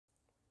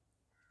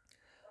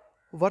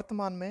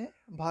वर्तमान में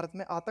भारत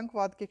में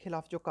आतंकवाद के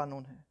खिलाफ जो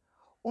कानून हैं,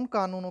 उन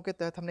कानूनों के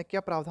तहत हमने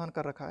क्या प्रावधान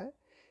कर रखा है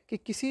कि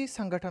किसी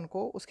संगठन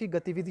को उसकी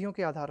गतिविधियों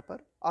के आधार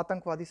पर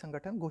आतंकवादी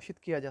संगठन घोषित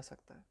किया जा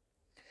सकता है।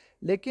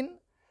 लेकिन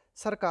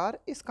सरकार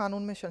इस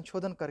कानून में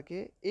संशोधन करके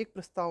एक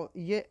प्रस्ताव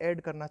ये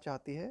ऐड करना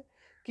चाहती है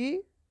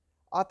कि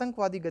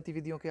आतंकवादी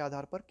गतिविधियों के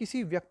आधार पर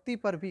किसी व्यक्ति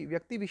पर भी,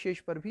 व्यक्ति विशेष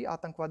पर भी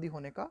आतंकवादी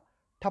होने का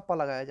ठप्पा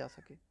लगाया जा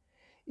सके।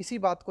 इसी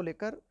बात को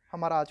लेकर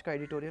हमारा आज का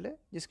एडिटोरियल है,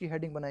 जिसकी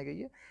हेडिंग बनाई गई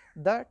है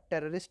द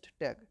टेररिस्ट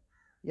टैग,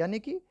 यानी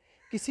कि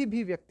किसी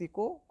भी व्यक्ति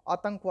को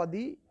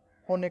आतंकवादी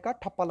होने का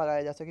ठप्पा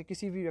लगाया जा सके,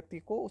 किसी भी व्यक्ति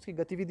को उसकी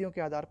गतिविधियों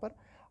के आधार पर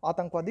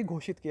आतंकवादी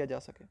घोषित किया जा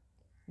सके।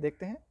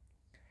 देखते हैं।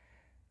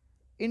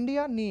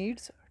 India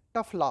needs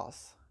tough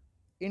loss.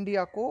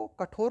 India को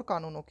कठोर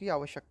कानूनों की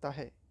आवश्यकता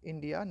है।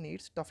 India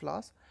needs tough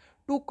loss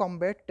to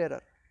combat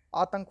terror.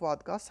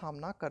 आतंकवाद का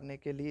सामना करने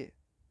के लिए।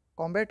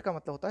 कॉम्बैट का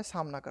मतलब होता है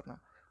सामना करना,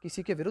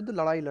 किसी के विरुद्ध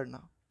लड़ाई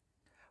लड़ना।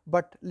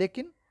 बट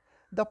लेकिन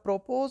the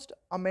proposed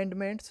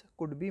amendments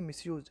could be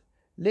misused.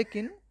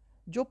 लेकिन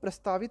जो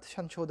प्रस्तावित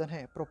संशोधन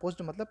है,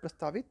 प्रोपोज्ड मतलब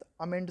प्रस्तावित,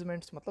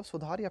 अमेंडमेंट्स मतलब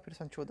सुधार या फिर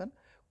संशोधन,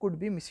 कुड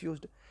बी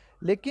मिसयूज्ड,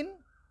 लेकिन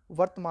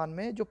वर्तमान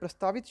में जो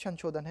प्रस्तावित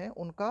संशोधन है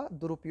उनका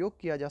दुरुपयोग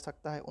किया जा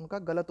सकता है, उनका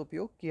गलत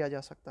उपयोग किया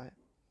जा सकता है।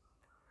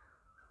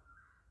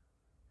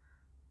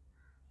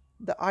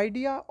 The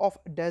idea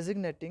of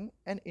designating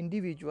an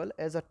individual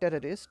as a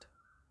terrorist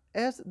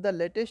as the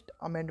latest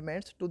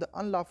amendments to the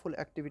Unlawful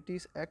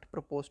Activities Act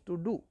proposed to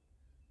do।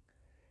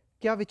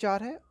 क्या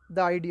विचार है? द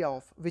आइडिया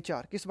ऑफ,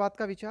 विचार, किस बात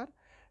का विचार?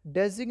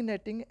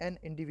 Designating an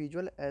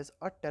individual as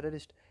a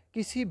terrorist,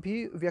 किसी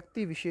भी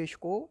व्यक्ति विशेष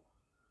को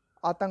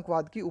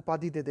आतंकवाद की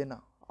उपाधि दे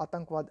देना,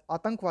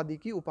 आतंकवादी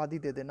की उपाधि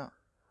दे देना,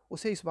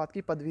 उसे इस बात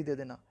की पदवी दे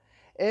देना।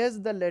 As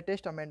the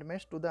latest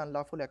amendments to the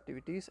unlawful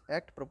activities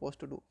act propose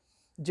to do,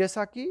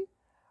 जैसा कि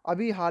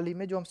अभी हाल ही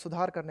में जो हम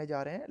सुधार करने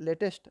जा रहे हैं,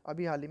 लेटेस्ट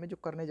अभी हाल ही में जो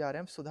करने जा रहे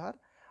हैं हम सुधार,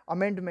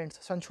 अमेंडमेंट्स,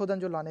 संशोधन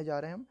जो लाने जा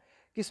रहे हैं हम,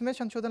 किसमें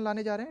संशोधन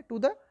लाने जा रहे हैं? To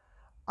the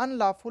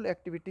unlawful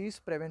activities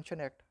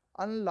prevention act.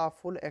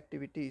 Unlawful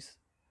activities,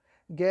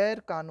 गैर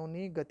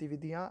कानूनी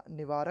गतिविधियां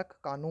निवारक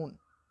कानून,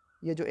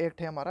 ये जो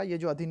एक्ट है हमारा, ये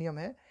जो अधिनियम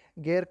है,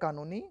 गैर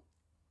कानूनी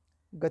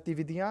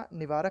गतिविधियां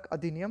निवारक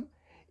अधिनियम,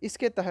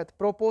 इसके तहत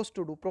propose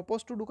to do,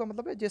 propose to do का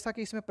मतलब है जैसा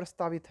कि इसमें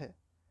प्रस्तावित है,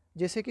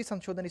 जैसे कि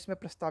संशोधन इसमें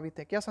प्रस्तावित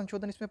है। क्या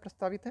संशोधन इसमें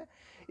प्रस्तावित है?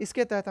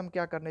 इसके तहत हम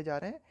क्या करने जा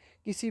रहे हैं?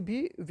 किसी भी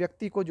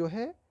व्यक्ति को जो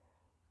है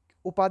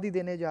उपाधि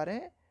देने जा रहे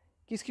हैं।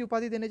 किसकी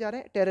उपाधि देने जा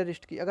रहे हैं?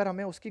 टेररिस्ट की, अगर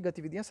हमें उसकी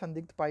गतिविधियां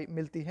संदिग्ध पाई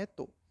मिलती हैं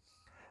तो।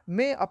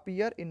 मे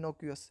अपीयर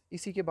इनोक्यूअस,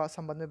 इसी के बाद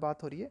संबंध में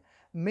बात हो रही है।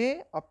 मे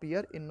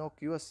अपीयर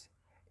इनोक्यूअस,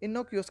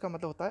 इनोक्यूअस का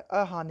मतलब होता है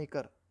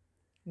अहानिकर,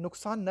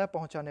 नुकसान न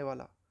पहुंचाने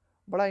वाला।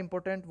 बड़ा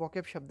इंपॉर्टेंट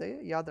वोकेब शब्द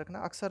है, याद रखना,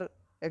 अक्सर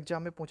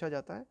एग्जाम में पूछा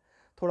जाता है,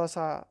 थोड़ा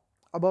सा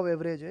अबव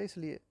एवरेज है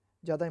इसलिए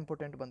ज़्यादा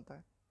इंपॉर्टेंट बनता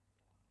है।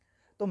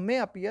 तो मे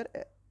अपीयर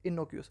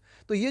इनोक्यूस,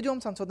 तो ये जो हम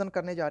संशोधन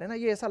करने जा रहे हैं ना,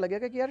 ये ऐसा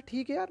लगेगा कि यार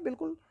ठीक है यार,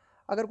 बिल्कुल,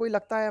 अगर कोई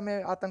लगता है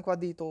हमें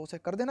आतंकवादी तो उसे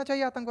कर देना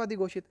चाहिए आतंकवादी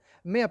घोषित,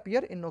 मे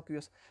अपीयर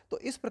इनोक्यूस। तो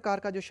इस प्रकार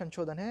का जो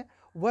संशोधन है,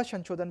 वह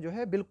संशोधन जो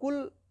है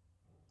बिल्कुल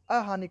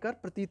अहानिकर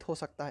प्रतीत हो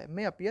सकता है,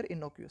 मे अपीयर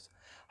इनोक्यूस।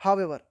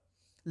 हावेवर,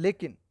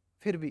 लेकिन,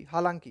 फिर भी,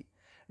 हालांकि,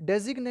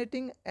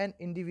 designating an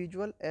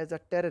individual as a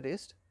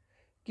terrorist,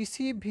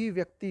 किसी भी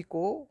व्यक्ति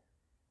को,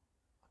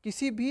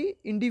 किसी भी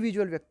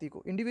इंडिविजुअल व्यक्ति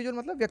को, इंडिविजुअल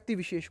मतलब व्यक्ति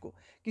विशेष को,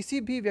 किसी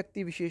भी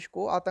व्यक्ति विशेष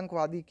को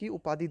आतंकवादी की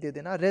उपाधि दे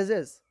देना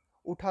रेजेस,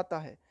 उठाता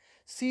है,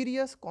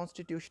 सीरियस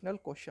कॉन्स्टिट्यूशनल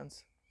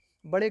क्वेश्चंस,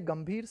 बड़े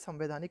गंभीर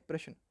संवैधानिक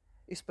प्रश्न।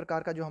 इस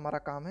प्रकार का जो हमारा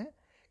काम है,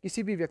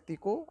 किसी भी व्यक्ति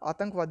को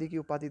आतंकवादी की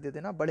उपाधि दे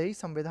देना बड़े ही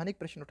संवैधानिक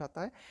प्रश्न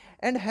उठाता है।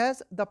 And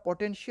has the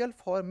potential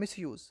for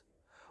misuse,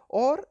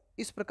 और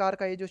इस प्रकार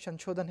का ये जो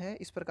संशोधन है,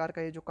 इस प्रकार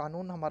का ये जो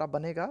कानून हमारा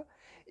बनेगा,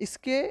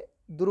 इसके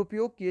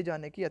दुरुपयोग किए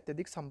जाने की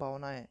अत्यधिक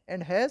संभावना है।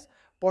 एंड हैज़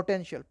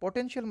पोटेंशियल,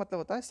 पोटेंशियल मतलब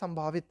होता है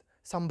संभावित,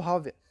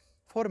 संभाव्य,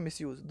 फॉर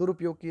मिसयूज,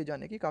 दुरुपयोग किए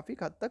जाने की काफ़ी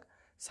हद तक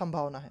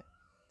संभावना है।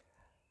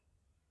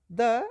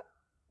 The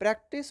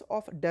practice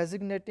of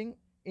designating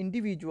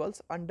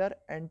individuals under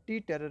anti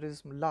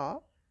terrorism law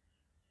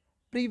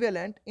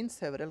prevalent in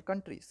several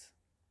countries.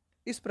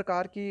 इस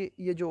प्रकार की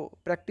ये जो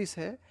प्रैक्टिस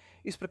है,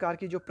 इस प्रकार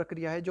की जो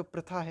प्रक्रिया है, जो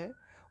प्रथा है,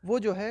 वो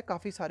जो है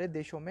काफ़ी सारे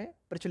देशों में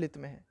प्रचलित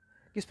में है।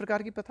 किस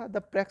प्रकार की प्रथा? The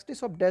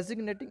practice of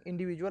designating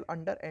individual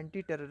under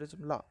anti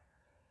terrorism law,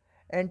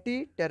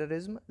 anti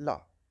terrorism law,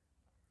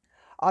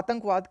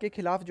 आतंकवाद के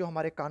खिलाफ जो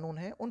हमारे कानून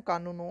हैं, उन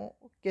कानूनों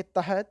के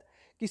तहत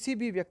किसी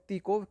भी व्यक्ति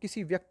को,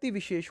 किसी व्यक्ति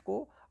विशेष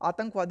को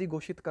आतंकवादी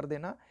घोषित कर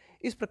देना,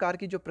 इस प्रकार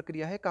की जो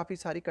प्रक्रिया है काफ़ी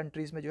सारी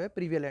कंट्रीज़ में जो है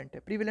प्रीवेलेंट है।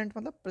 प्रीवेलेंट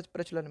मतलब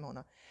प्रचलन में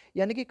होना,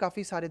 यानी कि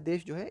काफ़ी सारे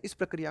देश जो है इस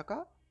प्रक्रिया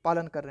का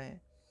पालन कर रहे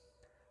हैं।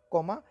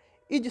 Comma,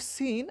 is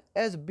seen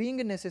as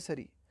being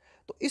necessary,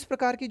 तो इस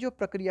प्रकार की जो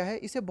प्रक्रिया है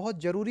इसे बहुत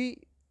जरूरी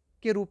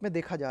के रूप में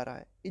देखा जा रहा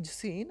है। Is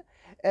seen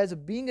as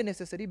being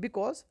necessary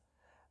because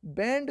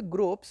band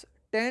groups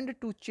tend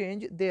to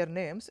change their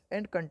names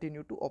and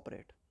continue to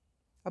operate.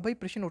 अब भाई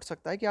प्रश्न उठ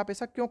सकता है कि आप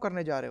ऐसा क्यों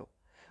करने जा रहे हो?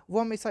 वो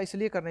हम ऐसा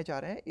इसलिए करने जा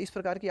रहे हैं, इस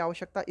प्रकार की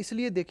आवश्यकता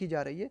इसलिए देखी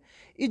जा रही है,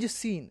 इज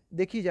सीन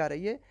देखी जा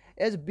रही है,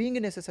 एज बीइंग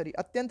नेसेसरी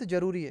अत्यंत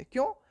जरूरी है।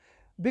 क्यों?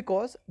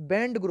 बिकॉज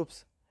बैंड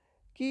ग्रुप्स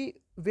कि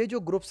वे जो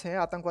ग्रुप्स हैं,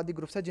 आतंकवादी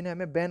ग्रुप्स हैं जिन्हें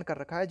हमें बैन कर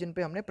रखा है, जिन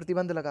पे हमने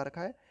प्रतिबंध लगा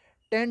रखा है,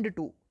 टेंड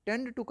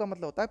टू का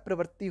मतलब होता है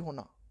प्रवृत्ति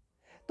होना।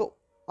 तो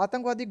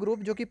आतंकवादी ग्रुप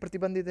जो कि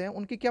प्रतिबंधित हैं,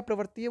 उनकी क्या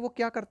प्रवृत्ति है, वो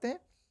क्या करते हैं,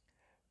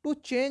 to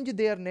change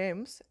their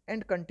names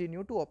and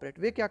continue to operate.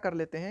 वे क्या कर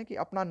लेते हैं कि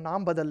अपना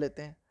नाम बदल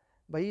लेते हैं।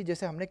 भाई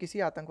जैसे हमने किसी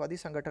आतंकवादी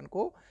संगठन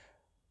को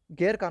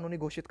गैर कानूनी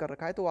घोषित कर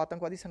रखा है, तो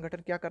आतंकवादी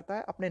संगठन क्या करता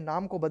है, अपने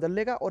नाम को बदल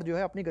लेगा और जो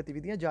है अपनी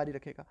गतिविधियां जारी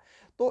रखेगा।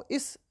 तो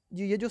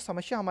ये जो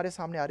समस्या हमारे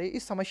सामने आ रही है,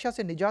 इस समस्या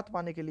से निजात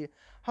पाने के लिए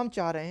हम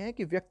चाह रहे हैं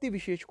कि व्यक्ति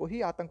विशेष को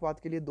ही आतंकवाद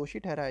के लिए दोषी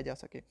ठहराया जा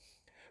सके,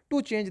 to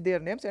change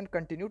their names and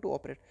continue to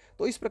operate.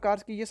 तो इस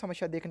प्रकार की ये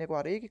समस्या देखने को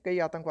आ रही है कि कई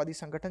आतंकवादी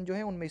संगठन जो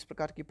हैं उनमें इस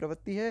प्रकार की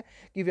प्रवृत्ति है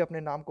कि वे अपने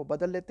नाम को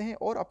बदल लेते हैं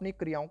और अपनी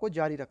क्रियाओं को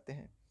जारी रखते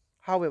हैं।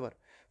 हाउएवर,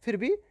 फिर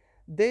भी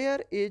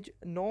there is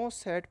no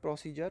set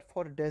procedure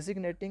for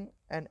designating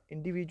an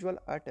individual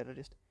a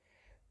terrorist.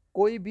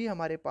 कोई भी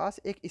हमारे पास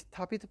एक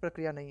स्थापित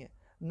प्रक्रिया नहीं है।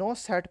 No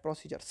set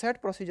procedure, set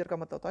procedure का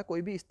मतलब होता है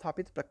कोई भी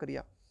स्थापित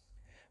प्रक्रिया।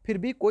 फिर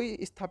भी कोई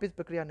स्थापित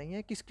प्रक्रिया नहीं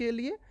है किसके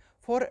लिए,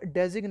 फॉर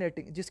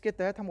डेजिग्नेटिंग, जिसके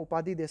तहत हम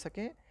उपाधि दे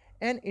सकें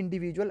एन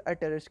इंडिविजुअल अ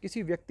टेररिस्ट,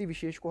 किसी व्यक्ति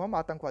विशेष को हम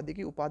आतंकवादी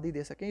की उपाधि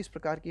दे सकें। इस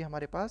प्रकार की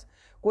हमारे पास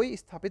कोई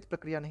स्थापित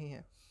प्रक्रिया नहीं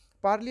है।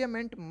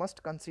 पार्लियामेंट मस्ट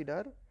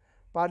कंसीडर,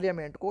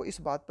 पार्लियामेंट को इस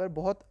बात पर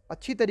बहुत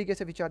अच्छी तरीके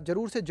से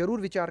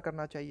जरूर विचार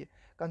करना चाहिए।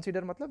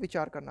 कंसीडर मतलब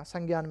विचार करना,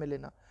 संज्ञान में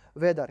लेना।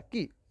 वेदर,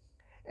 की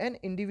an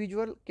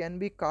individual can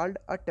be called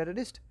a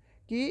terrorist,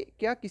 कि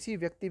क्या किसी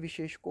व्यक्ति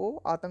विशेष को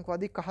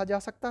आतंकवादी कहा जा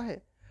सकता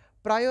है,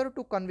 prior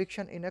to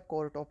conviction in a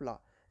court of law,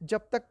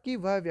 जब तक कि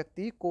वह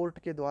व्यक्ति कोर्ट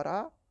के द्वारा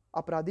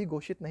अपराधी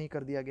घोषित नहीं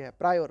कर दिया गया है।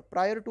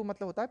 प्रायर टू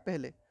मतलब होता है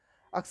पहले,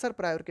 अक्सर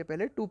प्रायर के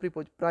पहले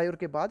प्रायर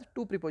के बाद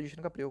टू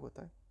प्रीपोजिशन का प्रयोग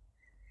होता है।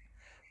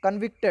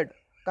 कन्विक्टेड,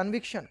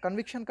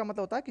 कन्विक्शन का मतलब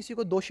होता है किसी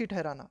को दोषी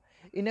ठहराना,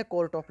 इन ए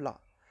कोर्ट ऑफ लॉ।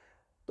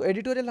 तो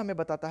एडिटोरियल हमें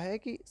बताता है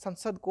कि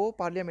संसद को,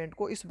 पार्लियामेंट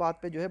को इस बात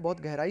पे जो है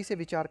बहुत गहराई से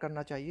विचार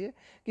करना चाहिए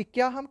कि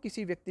क्या हम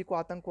किसी व्यक्ति को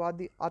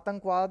आतंकवादी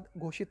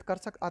घोषित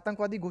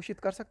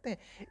कर सकते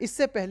हैं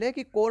इससे पहले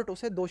कि कोर्ट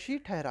उसे दोषी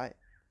ठहराए।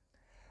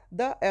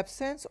 The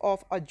absence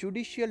of a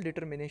judicial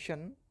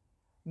determination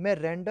में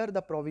render the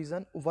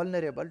provision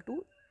vulnerable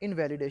to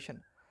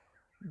invalidation.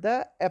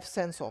 The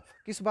absence of,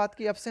 किस बात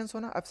की एब्सेंस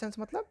होना, एब्सेंस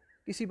मतलब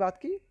किसी बात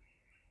की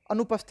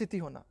अनुपस्थिति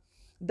होना।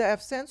 The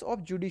absence of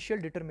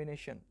judicial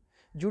determination,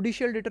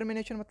 judicial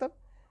determination मतलब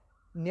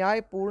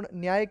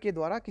न्याय के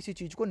द्वारा किसी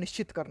चीज़ को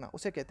निश्चित करना,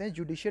 उसे कहते हैं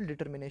जुडिशियल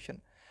डिटर्मिनेशन।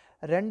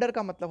 रेंडर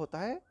का मतलब होता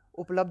है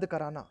उपलब्ध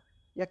कराना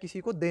या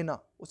किसी को देना,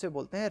 उसे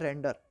बोलते हैं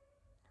रेंडर।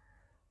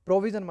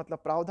 प्रोविजन मतलब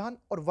प्रावधान,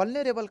 और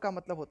वल्नरेबल का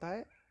मतलब होता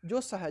है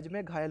जो सहज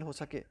में घायल हो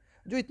सके,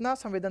 जो इतना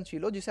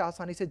संवेदनशील हो जिसे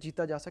आसानी से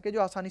जीता जा सके,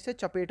 जो आसानी से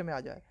चपेट में आ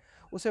जाए,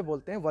 उसे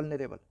बोलते हैं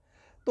वल्नरेबल।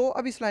 तो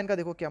अब इस लाइन का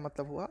देखो क्या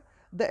मतलब हुआ,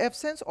 the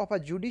absence of a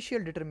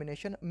judicial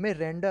determination में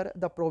render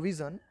the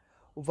provision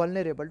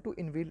vulnerable to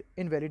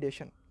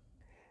invalidation,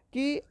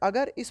 कि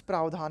अगर इस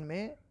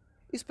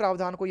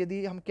प्रावधान को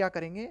यदि हम क्या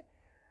करेंगे,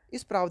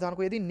 इस प्रावधान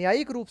को यदि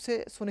न्यायिक रूप से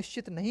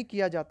सुनिश्चित नहीं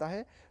किया जाता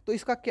है तो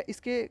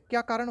इसके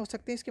क्या कारण हो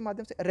सकते हैं, इसके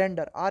माध्यम से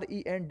रेंडर,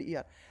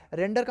 RENDER,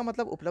 रेंडर का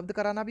मतलब उपलब्ध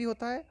कराना भी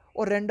होता है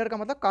और रेंडर का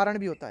मतलब कारण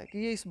भी होता है कि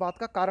ये इस बात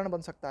का कारण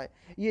बन सकता है,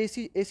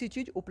 ये ऐसी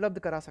चीज़ उपलब्ध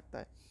करा सकता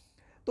है।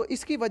 तो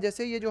इसकी वजह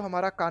से ये जो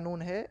हमारा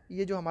कानून है,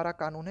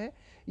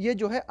 ये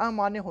जो है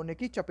अमान्य होने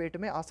की चपेट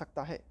में आ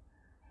सकता है,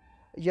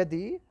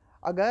 यदि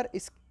अगर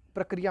इस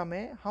प्रक्रिया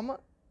में हम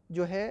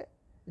जो है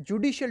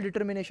जुडिशियल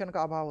डिटर्मिनेशन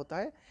का अभाव होता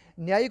है,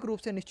 न्यायिक रूप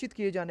से निश्चित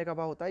किए जाने का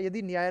अभाव होता है।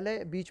 यदि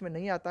न्यायालय बीच में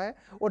नहीं आता है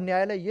और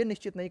न्यायालय ये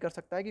निश्चित नहीं कर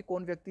सकता है कि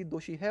कौन व्यक्ति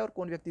दोषी है और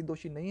कौन व्यक्ति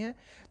दोषी नहीं है,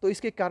 तो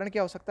इसके कारण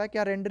क्या हो सकता है,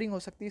 क्या रेंडरिंग हो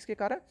सकती है इसके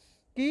कारण,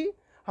 कि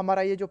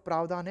हमारा ये जो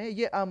प्रावधान है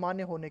ये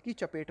अमान्य होने की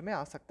चपेट में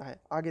आ सकता है।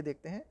 आगे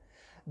देखते हैं,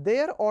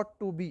 देयर ऑट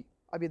टू बी,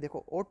 अब ये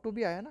देखो ऑट टू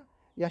बी आया ना,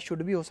 या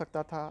शुड भी हो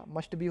सकता था,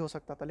 मस्ट भी हो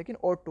सकता था, लेकिन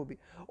ऑट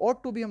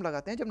टू बी हम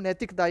लगाते हैं जब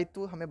नैतिक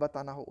दायित्व हमें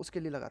बताना हो, उसके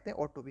लिए लगाते हैं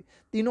ऑट टू बी।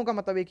 तीनों का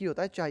मतलब एक ही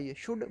होता है, चाहिए,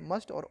 शुड,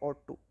 मस्ट और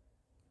ought to.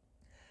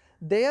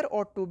 There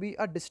ought to be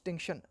a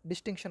distinction,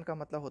 distinction का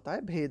मतलब होता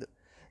है भेद।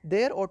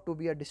 There ought to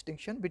be a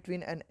distinction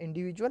between an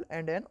individual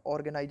and N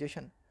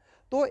organisation,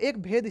 तो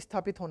एक भेद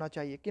स्थापित होना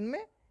चाहिए, किन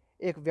में,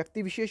 एक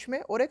व्यक्ति विशेष में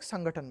और एक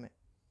संगठन में।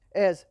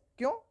 एज,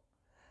 क्यों,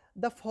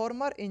 the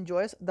former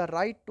enjoys the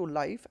right to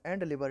life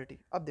and liberty.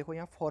 अब देखो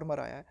यहाँ फॉर्मर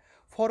आया है,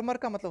 फॉर्मर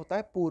का मतलब होता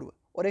है पूर्व,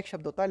 और एक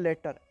शब्द होता है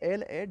लेटर,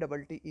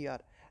 LATTER।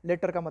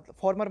 लेटर का मतलब,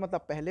 फॉर्मर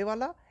मतलब पहले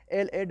वाला,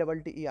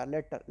 LATTER,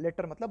 लेटर,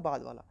 लेटर मतलब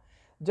बाद वाला।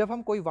 जब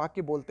हम कोई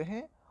वाक्य बोलते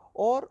हैं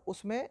और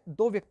उसमें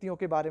दो व्यक्तियों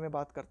के बारे में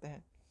बात करते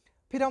हैं,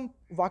 फिर हम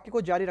वाक्य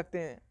को जारी रखते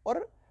हैं और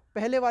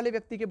पहले वाले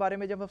व्यक्ति के बारे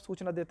में जब हम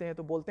सूचना देते हैं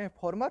तो बोलते हैं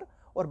फॉर्मर,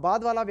 और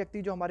बाद वाला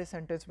व्यक्ति जो हमारे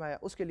सेंटेंस में आया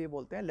उसके लिए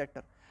बोलते हैं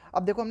लेटर।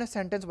 अब देखो हमने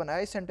सेंटेंस बनाया,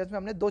 इस सेंटेंस में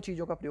हमने दो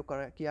चीज़ों का प्रयोग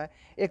किया है,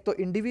 एक तो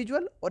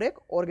इंडिविजुअल और एक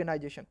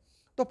ऑर्गेनाइजेशन।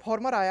 तो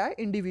फॉर्मर आया है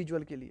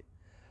इंडिविजुअल के लिए,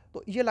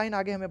 तो ये लाइन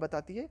आगे हमें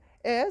बताती है,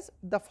 as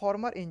the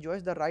former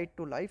enjoys the right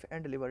to life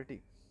and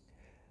liberty.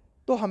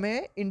 तो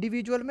हमें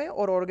इंडिविजुअल में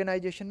और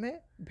ऑर्गेनाइजेशन में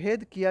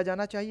भेद किया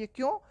जाना चाहिए।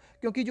 क्यों?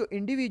 क्योंकि जो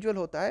इंडिविजुअल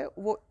होता है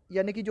वो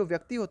यानी कि जो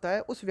व्यक्ति होता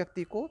है उस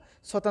व्यक्ति को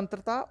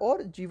स्वतंत्रता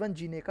और जीवन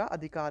जीने का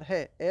अधिकार है।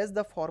 As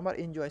the former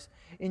enjoys,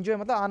 enjoy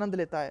मतलब आनंद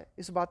लेता है,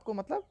 इस बात को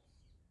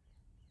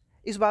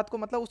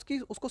मतलब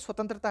उसको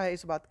स्वतंत्रता है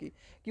इस बात की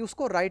कि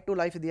उसको राइट टू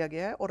लाइफ दिया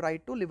गया है और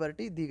राइट टू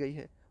लिबर्टी दी गई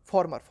है।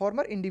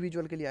 फॉर्मर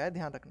इंडिविजुअल के लिए आया,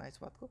 ध्यान रखना है इस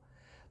बात को।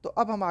 तो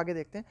अब हम आगे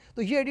देखते हैं।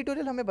 तो ये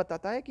एडिटोरियल हमें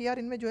बताता है कि यार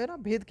इनमें जो है ना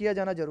भेद किया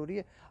जाना जरूरी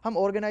है। हम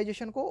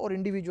ऑर्गेनाइजेशन को और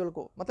इंडिविजुअल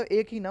को मतलब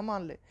एक ही ना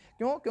मान ले।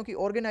 क्यों? क्योंकि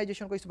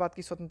ऑर्गेनाइजेशन को इस बात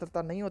की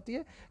स्वतंत्रता नहीं होती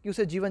है कि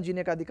उसे जीवन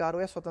जीने का अधिकार हो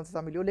या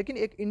स्वतंत्रता मिली हो, लेकिन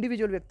एक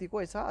इंडिविजुअल व्यक्ति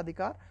को ऐसा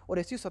अधिकार और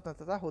ऐसी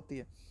स्वतंत्रता होती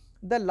है।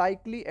 The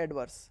likely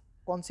adverse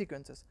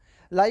consequences,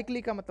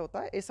 likely का मतलब होता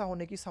है ऐसा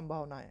होने की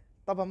संभावना है,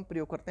 तब हम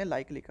प्रयोग करते हैं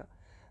लाइकली का।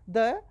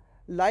 The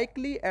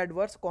likely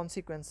adverse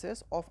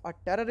consequences of a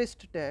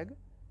terrorist tag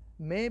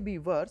may be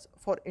verse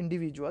for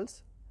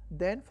individuals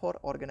then for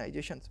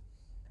organisations.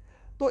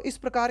 तो इस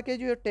प्रकार के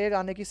जो टैग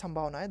आने की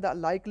संभावना है, the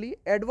likely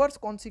adverse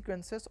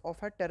consequences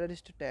of a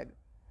terrorist tag.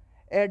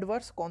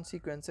 Adverse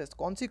consequences,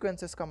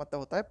 consequences का मतलब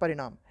होता है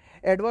परिणाम,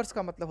 एडवर्स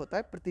का मतलब होता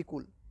है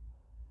प्रतिकूल।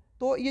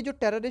 तो ये जो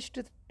टेररिस्ट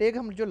टैग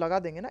हम जो लगा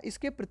देंगे ना,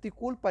 इसके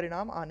प्रतिकूल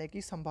परिणाम आने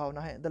की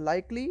संभावना है। The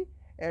likely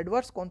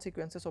adverse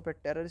consequences of a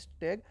terrorist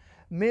tag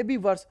may be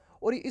verse,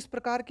 और इस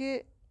प्रकार के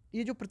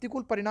ये जो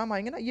प्रतिकूल परिणाम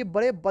आएंगे ना, ये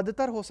बड़े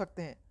बदतर हो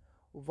सकते हैं।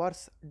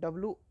 Verse,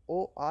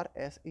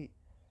 WORSE।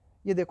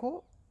 ये देखो,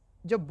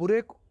 जब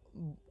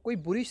कोई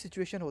बुरी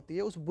सिचुएशन होती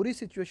है, उस बुरी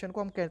सिचुएशन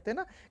को हम कहते हैं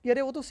ना कि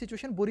अरे वो तो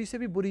सिचुएशन बुरी से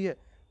भी बुरी है,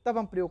 तब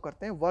हम प्रयोग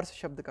करते हैं वर्स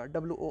शब्द का,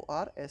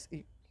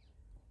 WORSE।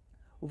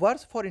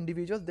 Verse for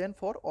individual then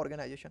for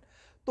organisation.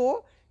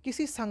 तो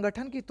किसी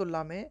संगठन की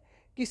तुलना में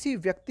किसी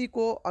व्यक्ति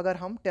को अगर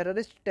हम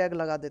टेररिस्ट टैग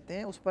लगा देते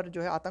हैं, उस पर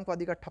जो है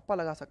आतंकवादी का ठप्पा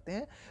लगा सकते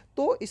हैं,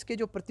 तो इसके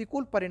जो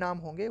प्रतिकूल परिणाम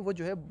होंगे वो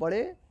जो है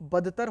बड़े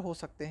बदतर हो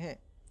सकते हैं।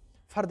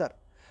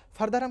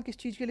 फर्दर हम किस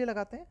चीज़ के लिए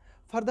लगाते हैं?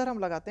 फर्दर हम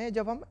लगाते हैं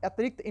जब हम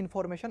अतिरिक्त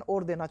इन्फॉर्मेशन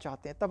और देना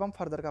चाहते हैं, तब हम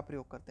फर्दर का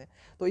प्रयोग करते हैं।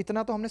 तो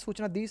इतना तो हमने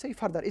सूचना दी सही।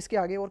 फर्दर, इसके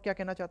आगे और क्या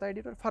कहना चाहता है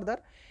editor?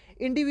 Further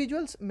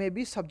individuals may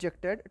be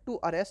subjected to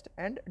arrest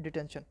and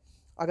detention.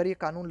 अगर ये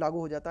कानून लागू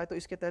हो जाता है तो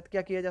इसके तहत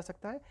क्या किया जा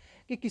सकता है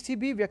कि किसी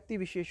भी व्यक्ति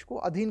विशेष को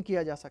अधीन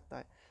किया जा सकता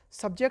है।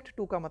 सब्जेक्ट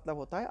टू का मतलब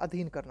होता है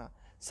अधीन करना।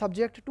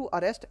 Subject to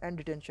arrest and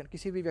detention,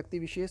 किसी भी व्यक्ति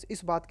विशेष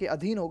इस बात के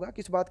अधीन होगा,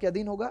 किस बात के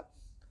अधीन होगा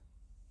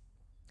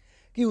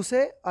कि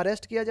उसे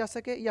अरेस्ट किया जा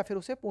सके या फिर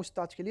उसे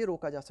पूछताछ के लिए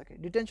रोका जा सके।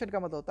 डिटेंशन का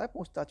मतलब होता है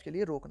पूछताछ के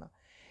लिए रोकना।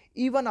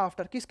 इवन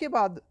आफ्टर, किसके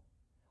बाद?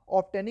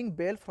 Obtaining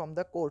bell from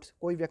the courts,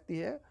 कोई व्यक्ति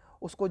है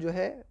उसको जो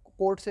है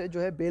कोर्ट से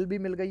जो है बेल भी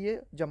मिल गई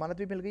है, जमानत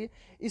भी मिल गई है,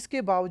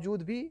 इसके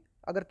बावजूद भी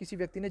अगर किसी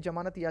व्यक्ति ने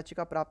जमानत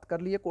याचिका प्राप्त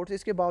कर ली है कोर्ट से,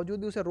 इसके बावजूद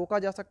भी उसे रोका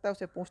जा सकता है,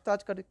 उसे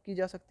पूछताछ की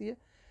जा सकती है।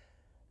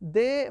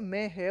 दे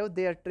may have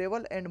their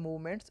travel and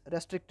movements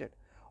restricted,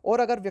 और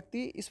अगर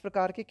व्यक्ति इस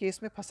प्रकार के केस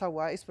में फंसा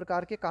हुआ है, इस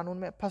प्रकार के कानून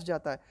में फंस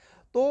जाता है,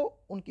 तो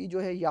उनकी जो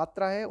है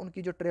यात्रा है,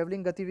 उनकी जो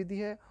ट्रेवलिंग गतिविधि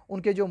है,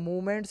 उनके जो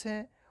मूवमेंट्स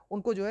हैं,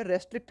 उनको जो है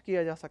रेस्ट्रिक्ट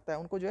किया जा सकता है,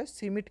 उनको जो है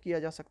सीमित किया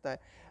जा सकता है।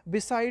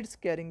 बिसाइड्स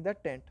कैरिंग द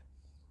टेंट,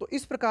 तो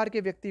इस प्रकार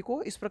के व्यक्ति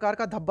को इस प्रकार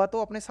का धब्बा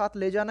तो अपने साथ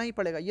ले जाना ही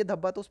पड़ेगा, ये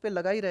धब्बा तो उस पर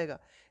लगा ही रहेगा।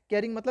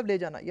 कैरिंग मतलब ले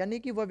जाना, यानी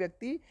कि वह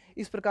व्यक्ति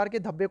इस प्रकार के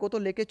धब्बे को तो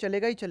लेके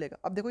चलेगा ही चलेगा।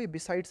 अब देखो ये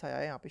बिसाइड्स आया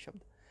है यहाँ पे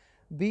शब्द,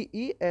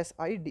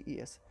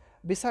 BESIDES।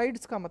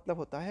 बिसाइड्स का मतलब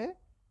होता है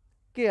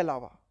के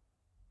अलावा,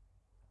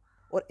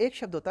 और एक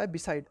शब्द होता है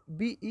बिसाइड,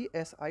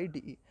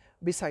 BESIDE।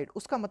 बिसाइड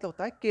उसका मतलब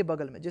होता है के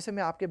बगल में, जैसे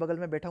मैं आपके बगल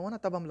में बैठा हुआ ना,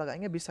 तब हम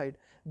लगाएंगे बिसाइड,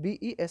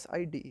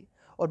 BESIDE।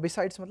 और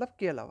बिसाइड्स मतलब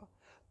के अलावा।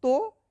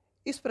 तो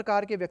इस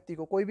प्रकार के व्यक्ति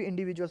को, कोई भी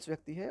इंडिविजुअल्स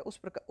व्यक्ति है,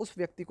 उस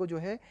व्यक्ति को जो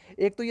है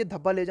एक तो ये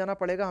धब्बा ले जाना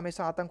पड़ेगा,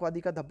 हमेशा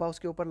आतंकवादी का धब्बा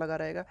उसके ऊपर लगा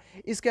रहेगा।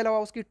 इसके अलावा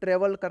उसकी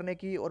ट्रेवल करने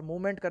की और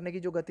मूवमेंट करने की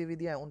जो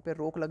गतिविधियां हैं उन पर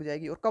रोक लग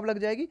जाएगी। और कब लग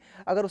जाएगी?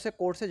 अगर उसे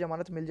कोर्ट से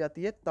जमानत मिल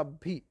जाती है तब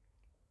भी।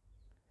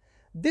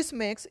 This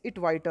makes it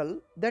vital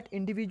that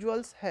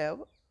individuals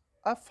have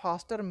a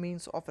faster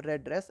means of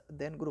रेड्रेस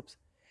then groups.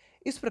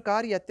 इस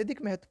प्रकार यह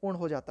अत्यधिक महत्वपूर्ण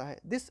हो जाता है।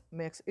 This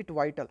makes it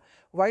vital,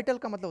 vital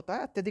का मतलब होता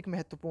है अत्यधिक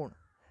महत्वपूर्ण।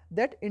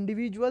 दैट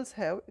इंडिविजुअल्स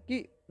हैव,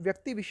 कि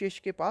व्यक्ति विशेष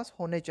के पास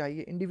होने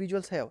चाहिए,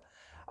 individuals have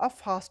a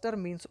faster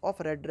means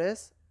of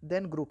रेड्रेस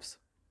then groups,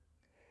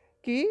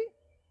 कि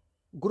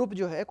ग्रुप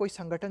जो है, कोई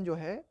संगठन जो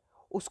है,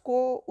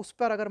 उसको उस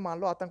पर अगर मान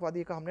लो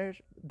आतंकवादी का हमने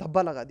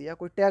धब्बा लगा दिया,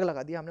 कोई टैग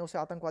लगा दिया, हमने उसे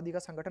आतंकवादी का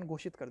संगठन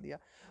घोषित कर दिया,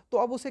 तो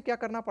अब उसे क्या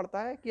करना पड़ता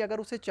है कि अगर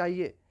उसे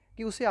चाहिए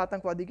कि उसे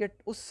आतंकवादी के,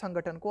 उस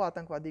संगठन को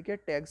आतंकवादी के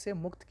टैग से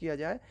मुक्त किया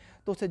जाए,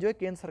 तो उसे जो है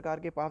केंद्र सरकार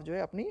के पास जो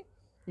है अपनी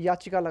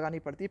याचिका लगानी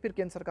पड़ती है। फिर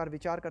केंद्र सरकार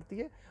विचार करती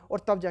है और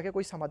तब जाके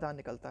कोई समाधान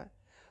निकलता है।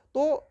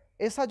 तो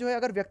ऐसा जो है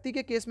अगर व्यक्ति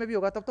के केस में भी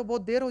होगा तब तो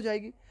बहुत देर हो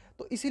जाएगी।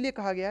 तो इसीलिए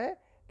कहा गया है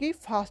कि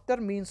फास्टर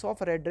मीन्स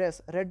ऑफ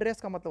रेड्रेस,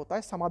 रेड्रेस का मतलब होता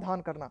है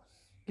समाधान करना,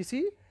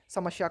 किसी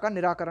समस्या का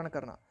निराकरण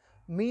करना।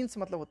 मीन्स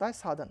मतलब होता है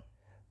साधन।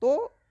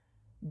 तो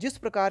जिस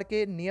प्रकार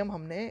के नियम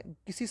हमने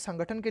किसी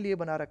संगठन के लिए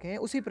बना रखे हैं,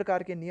 उसी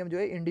प्रकार के नियम जो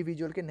है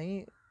इंडिविजुअल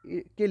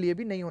के लिए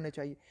भी नहीं होने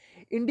चाहिए।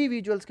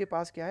 इंडिविजुअल्स के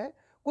पास क्या है?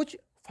 कुछ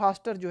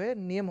फास्टर जो है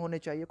नियम होने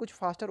चाहिए, कुछ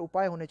फास्टर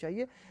उपाय होने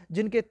चाहिए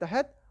जिनके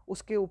तहत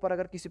उसके ऊपर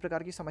अगर किसी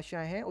प्रकार की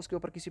समस्याएं हैं, उसके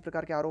ऊपर किसी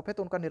प्रकार के आरोप है,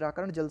 तो उनका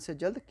निराकरण जल्द से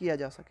जल्द किया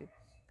जा सके।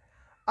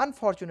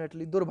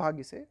 अनफॉर्चुनेटली,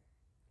 दुर्भाग्य से,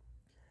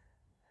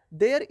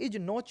 there is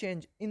no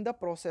change in the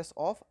process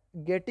of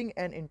getting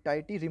an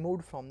entity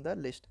removed from the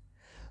list.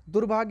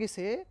 दुर्भाग्य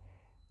से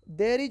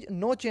there is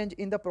no change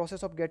in the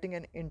process of getting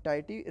an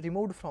entity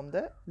removed from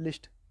the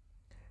list,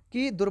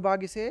 कि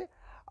दुर्भाग्य से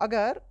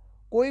अगर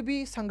कोई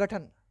भी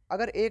संगठन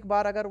अगर एक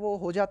बार अगर वो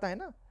हो जाता है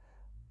ना,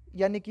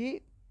 यानी कि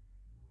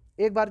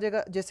एक बार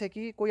जगह जैसे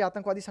कि कोई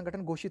आतंकवादी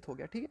संगठन घोषित हो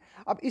गया, ठीक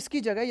है, अब इसकी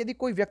जगह यदि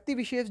कोई व्यक्ति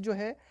विशेष जो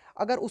है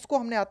अगर उसको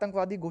हमने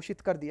आतंकवादी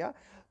घोषित कर दिया,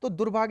 तो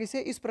दुर्भाग्य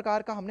से इस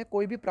प्रकार का हमने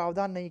कोई भी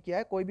प्रावधान नहीं किया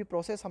है, कोई भी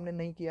प्रोसेस हमने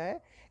नहीं किया है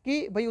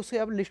कि भाई उसे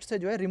अब लिस्ट से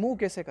जो है रिमूव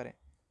कैसे करें।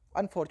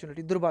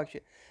 अनफॉर्चुनेटली, दुर्भाग्य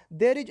से,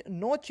 there is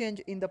no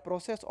change in the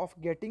process of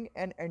getting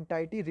an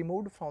entity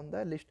removed from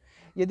the list.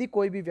 यदि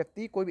कोई भी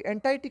व्यक्ति, कोई भी,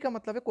 एंटाइटी का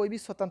मतलब है कोई भी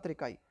स्वतंत्र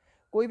इकाई,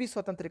 कोई भी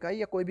स्वतंत्र इकाई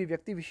या कोई भी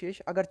व्यक्ति विशेष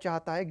अगर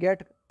चाहता है,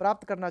 गेट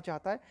प्राप्त करना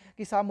चाहता है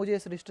कि साहब मुझे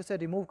इस लिस्ट से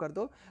रिमूव कर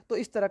दो, तो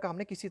इस तरह का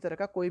हमने किसी तरह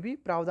का कोई भी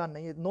प्रावधान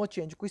नहीं है, नो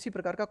चेंज, किसी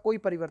प्रकार का कोई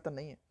परिवर्तन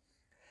नहीं है।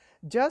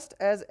 Just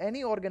as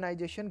any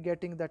organisation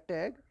getting the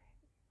tag,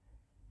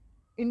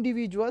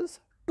 individuals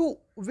two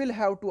will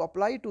have to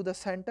apply to the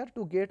centre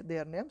to get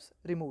their names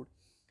removed.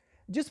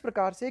 जिस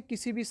प्रकार से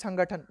किसी भी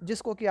संगठन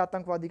जिसको कि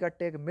आतंकवादी का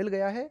टैग मिल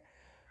गया है,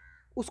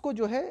 उसको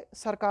जो है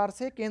सरकार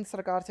से, केंद्र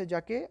सरकार से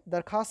जाके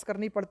दरखास्त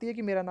करनी पड़ती है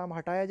कि मेरा नाम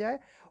हटाया जाए,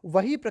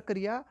 वही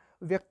प्रक्रिया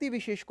व्यक्ति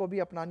विशेष को भी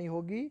अपनानी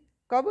होगी।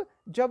 कब?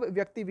 जब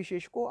व्यक्ति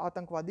विशेष को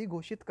आतंकवादी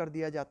घोषित कर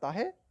दिया जाता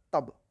है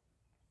तब।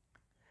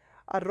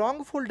 A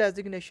wrongful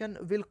designation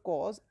will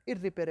cause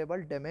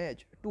irreparable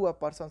damage to a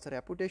person's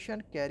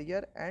reputation,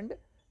 career and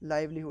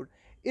livelihood.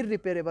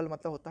 Irreparable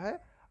मतलब होता है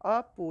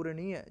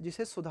अपूरणीय,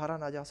 जिसे सुधारा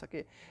ना जा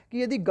सके।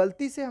 कि यदि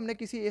गलती से हमने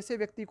किसी ऐसे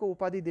व्यक्ति को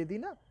उपाधि दे दी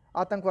ना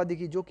आतंकवादी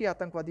की, जो कि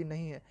आतंकवादी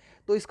नहीं है,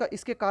 तो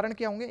इसके कारण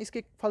क्या होंगे,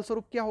 इसके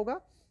फलस्वरूप क्या होगा,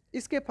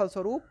 इसके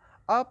फलस्वरूप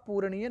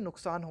अपूरणीय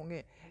नुकसान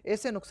होंगे,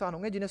 ऐसे नुकसान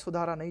होंगे जिन्हें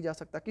सुधारा नहीं जा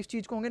सकता। किस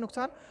चीज़ को होंगे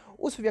नुकसान?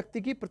 उस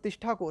व्यक्ति की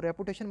प्रतिष्ठा को,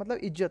 रेपुटेशन मतलब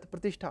इज्जत,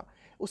 प्रतिष्ठा,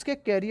 उसके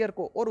कैरियर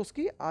को और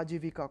उसकी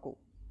आजीविका को।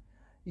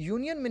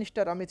 Union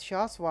minister Amit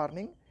Shah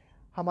warning,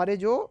 हमारे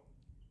जो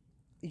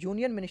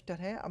यूनियन मिनिस्टर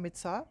हैं अमित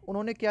शाह,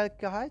 उन्होंने क्या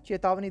कहा है,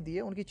 चेतावनी दी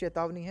है, उनकी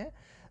चेतावनी है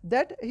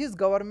that his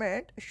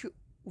government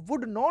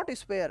would not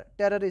spare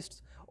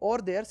terrorists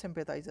और देयर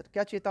सिंपैथाइजर।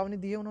 क्या चेतावनी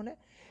दी है उन्होंने?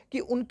 कि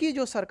उनकी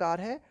जो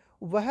सरकार है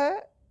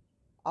वह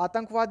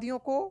आतंकवादियों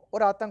को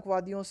और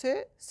आतंकवादियों से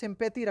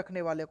सिंपैथी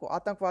रखने वाले को,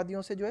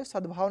 आतंकवादियों से जो है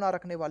सद्भावना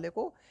रखने वाले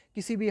को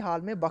किसी भी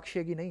हाल में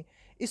बख्शेगी नहीं।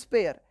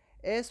 स्पेयर,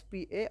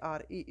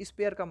 SPARE,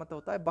 स्पेयर का मतलब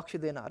होता है बख्श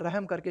देना,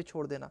 रहम करके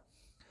छोड़ देना।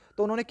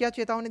 तो उन्होंने क्या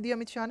चेतावनी दी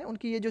अमित शाह ने?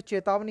 उनकी ये जो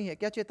चेतावनी है,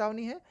 क्या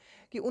चेतावनी है?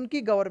 कि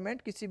उनकी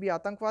गवर्नमेंट किसी भी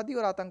आतंकवादी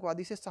और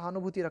आतंकवादी से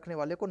सहानुभूति रखने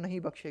वाले को नहीं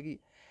बख्शेगी।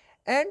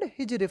 एंड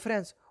हिज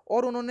रेफरेंस,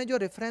 और उन्होंने जो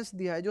रेफरेंस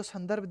दिया है, जो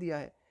संदर्भ दिया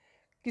है,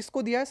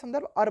 किसको दिया है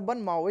संदर्भ?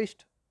 अर्बन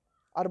माओइस्ट,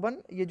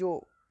 अर्बन, ये जो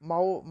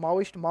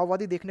माओइस्ट,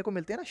 माओवादी देखने को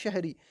मिलते हैं ना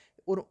शहरी,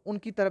 और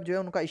उनकी तरफ जो है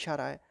उनका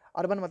इशारा है।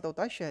 अर्बन मतलब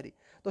होता है शहरी,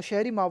 तो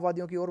शहरी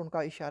माओवादियों की ओर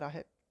उनका इशारा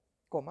है,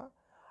 coma,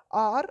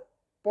 are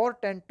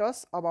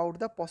पोर्टेंटस about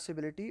the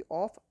possibility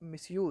of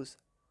misuse,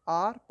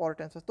 are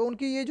पोर्टेंटस। तो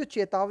उनकी ये जो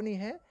चेतावनी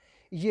है,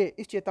 ये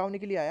इस चेतावनी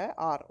के लिए आया है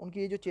आर, उनकी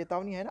ये जो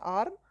चेतावनी है ना,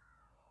 are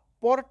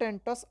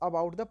पोर्टेंटस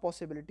about the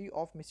possibility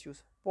of misuse.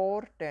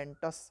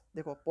 पोर्टेंटस,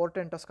 देखो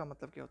पोर्टेंटस का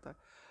मतलब क्या होता है?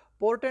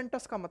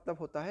 पोर्टेंटस का मतलब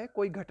होता है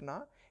कोई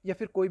घटना या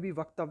फिर कोई भी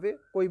वक्तव्य,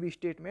 कोई भी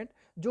स्टेटमेंट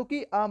जो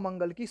कि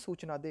अमंगल की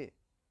सूचना दे।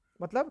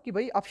 मतलब कि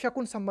भाई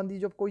अपशकुन संबंधी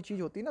जब कोई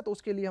चीज़ होती है ना, तो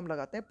उसके लिए हम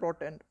लगाते हैं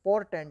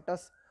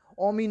पोर्टेंटस,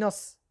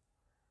 ओमिनस,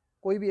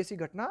 कोई भी ऐसी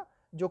घटना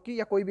जो कि,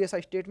 या कोई भी ऐसा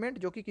स्टेटमेंट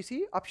जो कि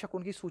किसी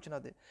अपशकुन की सूचना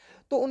दे।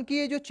 तो उनकी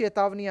ये जो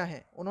चेतावनियां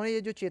हैं, उन्होंने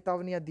ये जो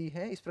चेतावनियां दी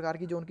हैं, इस प्रकार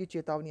की जो उनकी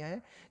चेतावनियां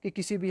हैं कि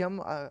किसी भी हम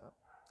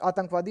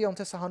आतंकवादी या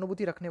उनसे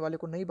सहानुभूति रखने वाले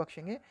को नहीं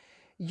बख्शेंगे,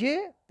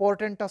 ये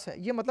पोर्टेंटस है।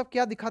 ये मतलब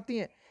क्या दिखाती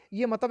हैं?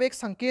 ये मतलब एक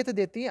संकेत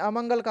देती हैं,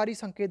 अमंगलकारी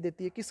संकेत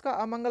देती है। किसका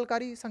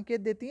अमंगलकारी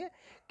संकेत देती हैं?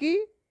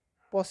 कि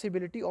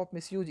पॉसिबिलिटी ऑफ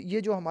मिसयूज,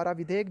 ये जो हमारा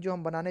विधेयक जो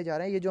हम बनाने जा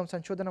रहे हैं, ये जो हम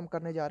संशोधन हम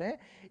करने जा रहे हैं,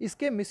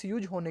 इसके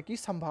मिसयूज होने की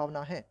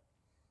संभावना है।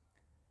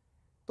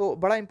 तो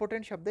बड़ा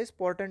इंपॉर्टेंट शब्द है, इस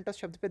पोर्टेंटस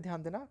शब्द पे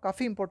ध्यान देना,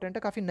 काफ़ी इंपॉर्टेंट है,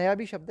 काफ़ी नया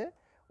भी शब्द है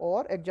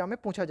और एग्जाम में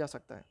पूछा जा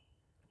सकता है।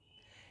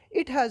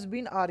 It has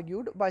been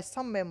argued bye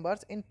some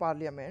members in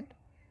parliament,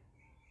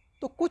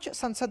 तो कुछ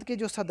संसद के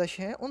जो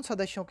सदस्य हैं, उन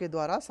सदस्यों के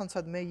द्वारा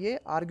संसद में ये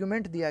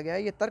आर्ग्यूमेंट दिया गया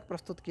है, ये तर्क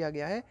प्रस्तुत किया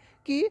गया है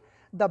कि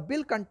the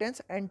bill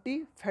contents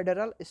anti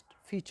federal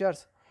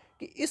features,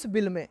 कि इस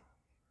बिल में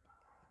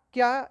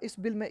क्या, इस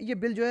बिल में ये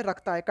बिल जो है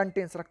रखता है,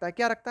 कंटेंट्स रखता है,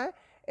 क्या रखता है?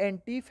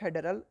 Anti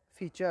federal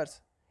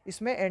features.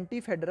 इसमें एंटी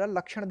फेडरल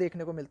लक्षण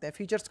देखने को मिलते हैं।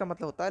 फीचर्स का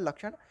मतलब होता है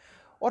लक्षण,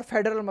 और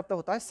फेडरल मतलब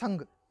होता है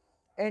संघ।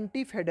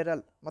 एंटी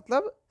फेडरल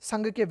मतलब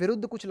संघ के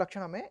विरुद्ध कुछ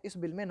लक्षण हमें इस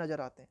बिल में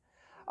नजर आते हैं।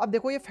 अब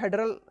देखो ये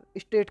फेडरल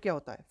स्टेट क्या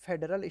होता है?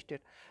 फेडरल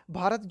स्टेट,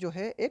 भारत जो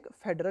है एक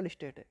फेडरल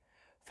स्टेट है।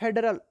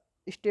 फेडरल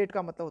स्टेट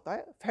का मतलब होता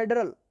है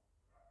फेडरल,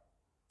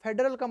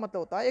 फेडरल का मतलब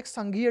होता है एक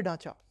संघीय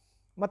ढांचा,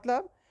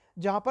 मतलब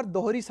जहां पर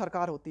दोहरी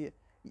सरकार होती है।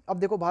 अब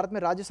देखो भारत में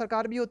राज्य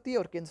सरकार भी होती है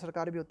और केंद्र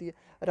सरकार भी होती है।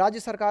 राज्य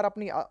सरकार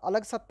अपनी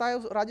अलग सत्ता है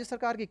उस राज्य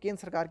सरकार की,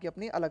 केंद्र सरकार की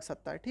अपनी अलग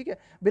सत्ता है, ठीक है,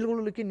 बिल्कुल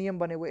उनके नियम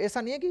बने हुए।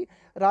 ऐसा नहीं है कि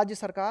राज्य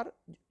सरकार,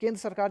 केंद्र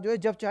सरकार जो है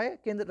जब चाहे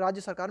केंद्र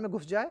राज्य सरकार में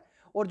घुस जाए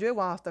और जो है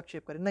वहाँ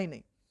हस्तक्षेप करे, नहीं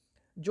नहीं।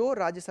 जो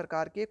राज्य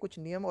सरकार के कुछ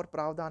नियम और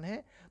प्रावधान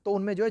हैं तो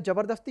उनमें जो है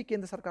जबरदस्ती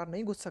केंद्र सरकार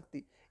नहीं घुस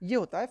सकती। ये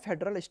होता है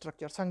फेडरल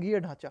स्ट्रक्चर, संघीय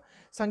ढांचा।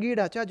 संघीय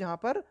ढांचा जहां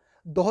पर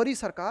दोहरी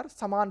सरकार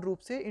समान रूप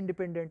से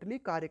इंडिपेंडेंटली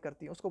कार्य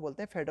करती है, उसको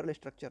बोलते हैं फेडरल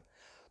स्ट्रक्चर।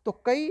 तो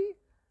कई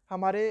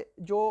हमारे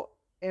जो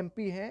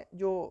एमपी हैं,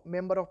 जो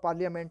मेंबर ऑफ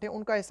पार्लियामेंट हैं,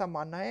 उनका ऐसा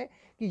मानना है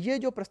कि ये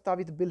जो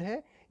प्रस्तावित बिल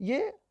है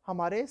ये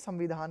हमारे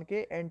संविधान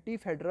के एंटी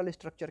फेडरल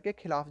स्ट्रक्चर के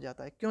खिलाफ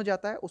जाता है। क्यों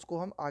जाता है उसको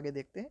हम आगे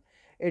देखते हैं।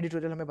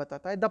 एडिटोरियल हमें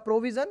बताता है, the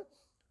provision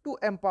to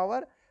empower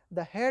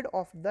the head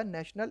of the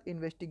National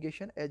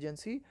Investigation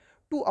Agency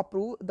to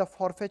approve the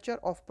forfeiture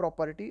of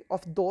property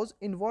of those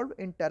involved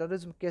in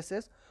terrorism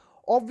cases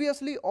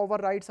obviously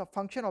overrides a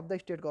function of the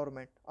state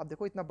government। अब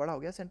देखो इतना बड़ा हो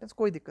गया sentence,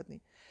 कोई दिक्कत नहीं।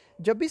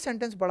 जब भी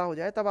सेंटेंस बड़ा हो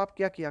जाए तब आप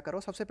क्या किया करो,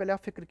 सबसे पहले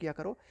आप फिक्र किया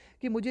करो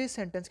कि मुझे इस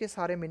सेंटेंस के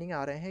सारे मीनिंग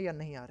आ रहे हैं या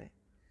नहीं आ रहे हैं।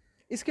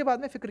 इसके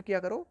बाद में फिक्र किया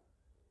करो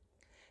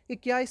कि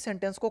क्या इस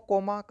सेंटेंस को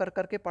कोमा कर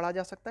करके पढ़ा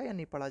जा सकता है या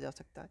नहीं पढ़ा जा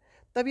सकता है,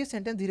 तब ये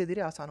सेंटेंस धीरे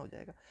धीरे आसान हो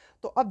जाएगा।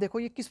 तो अब देखो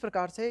ये किस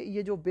प्रकार से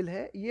ये जो बिल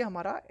है ये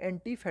हमारा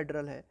एंटी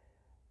फेडरल है।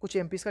 कुछ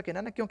एमपीस का कहना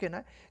है ना, क्यों कहना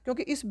है,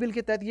 क्योंकि इस बिल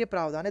के तहत ये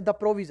प्रावधान है, द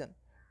प्रोविजन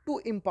टू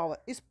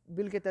एम्पावर, इस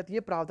बिल के तहत ये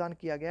प्रावधान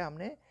किया गया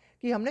हमने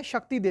कि हमने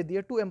शक्ति दे दी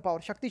है, टू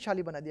एम्पावर,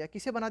 शक्तिशाली बना दिया।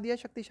 किसे बना दिया है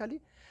शक्तिशाली?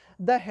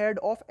 द हेड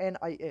ऑफ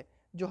एनआईए,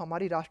 जो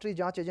हमारी राष्ट्रीय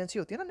जांच एजेंसी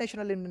होती है ना,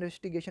 नेशनल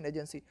इन्वेस्टिगेशन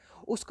एजेंसी,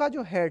 उसका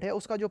जो हेड है,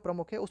 उसका जो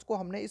प्रमुख है, उसको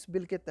हमने इस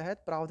बिल के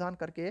तहत प्रावधान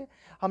करके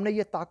हमने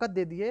ये ताकत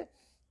दे दी है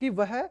कि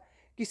वह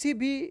किसी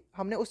भी,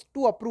 हमने उस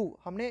टू अप्रूव,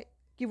 हमने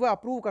कि वह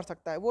अप्रूव कर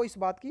सकता है, वो इस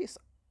बात की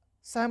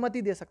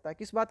सहमति दे सकता है।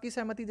 किस बात की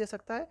सहमति दे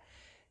सकता है?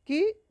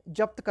 कि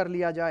जब्त कर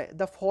लिया जाए,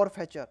 द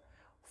फॉरफेचर।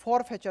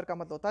 फॉरफेचर का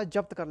मतलब होता है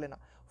जब्त कर लेना।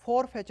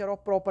 फॉरफेचर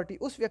ऑफ प्रॉपर्टी,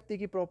 उस व्यक्ति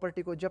की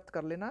प्रॉपर्टी को जब्त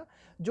कर लेना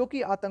जो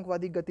कि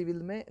आतंकवादी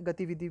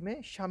गतिविधि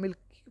में शामिल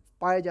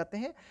पाए जाते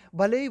हैं,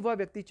 भले ही वह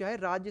व्यक्ति चाहे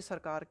राज्य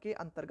सरकार के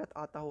अंतर्गत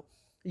आता हो।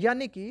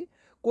 यानी कि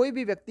कोई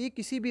भी व्यक्ति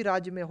किसी भी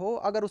राज्य में हो,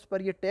 अगर उस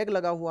पर यह टैग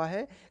लगा हुआ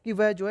है कि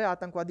वह जो है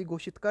आतंकवादी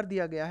घोषित कर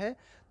दिया गया है,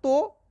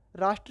 तो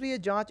राष्ट्रीय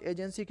जांच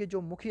एजेंसी के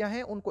जो मुखिया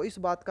हैं उनको इस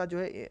बात का जो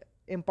है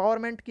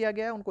एम्पावरमेंट किया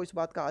गया है, उनको इस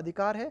बात का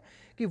अधिकार है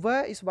कि वह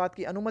इस बात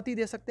की अनुमति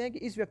दे सकते हैं कि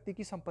इस व्यक्ति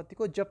की संपत्ति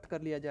को जब्त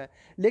कर लिया जाए।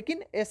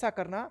 लेकिन ऐसा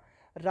करना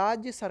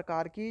राज्य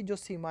सरकार की जो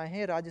सीमाएं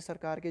हैं, राज्य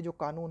सरकार के जो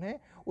कानून हैं,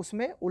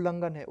 उसमें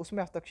उल्लंघन है,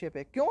 उसमें हस्तक्षेप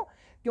है। क्यों?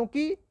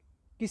 क्योंकि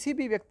किसी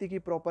भी व्यक्ति की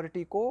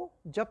प्रॉपर्टी को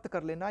जब्त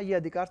कर लेना यह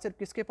अधिकार सिर्फ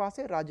किसके पास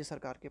है? राज्य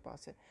सरकार के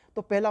पास है।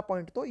 तो पहला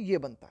पॉइंट तो ये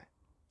बनता है।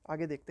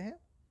 आगे देखते हैं।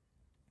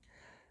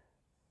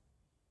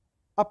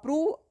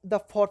 Approve the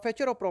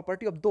फॉरफेचर of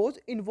property of those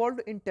involve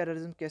in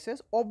terrorism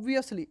cases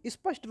obviously,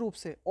 स्पष्ट रूप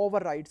से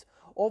ओवरराइड्स।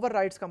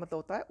 ओवरराइड्स का मतलब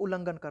होता है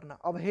उल्लंघन करना,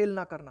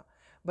 अवहेलना करना।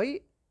 भाई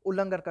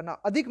उल्लंघन करना,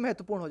 अधिक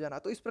महत्वपूर्ण हो जाना।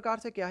 तो इस प्रकार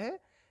से क्या है,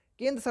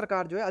 केंद्र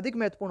सरकार जो है अधिक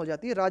महत्वपूर्ण हो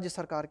जाती है राज्य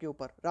सरकार के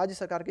ऊपर। राज्य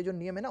सरकार के जो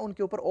नियम है ना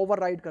उनके ऊपर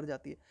ओवरराइड कर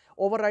जाती है।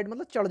 ओवरराइड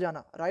मतलब चढ़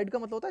जाना, राइड का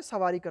मतलब होता है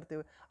सवारी करते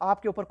हुए,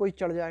 आपके ऊपर कोई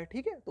चढ़ जाए,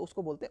 ठीक है, तो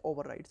उसको बोलते हैं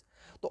ओवरराइड्स।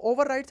 तो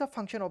overrides a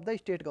function of the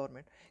state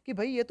government, कि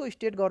भाई ये तो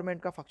स्टेट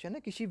गवर्नमेंट का फंक्शन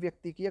है। किसी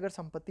व्यक्ति की अगर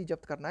संपत्ति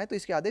जब्त करना है तो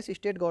इसके आदेश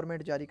स्टेट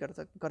गवर्नमेंट जारी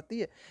करती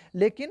है।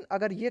 लेकिन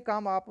अगर ये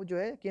काम आप जो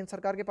है केंद्र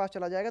सरकार के पास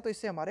चला जाएगा तो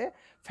इससे हमारे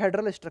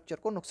फेडरल स्ट्रक्चर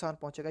को नुकसान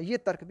पहुंचेगा। ये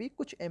तर्क भी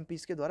कुछ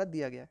एमपीज के द्वारा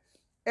दिया गया है।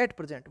 एट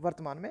प्रेजेंट,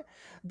 वर्तमान में,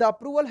 the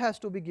approval has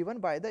to be given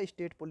by the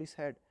state police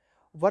head.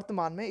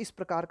 वर्तमान में इस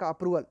प्रकार का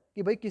अप्रूवल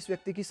कि भाई किस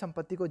व्यक्ति की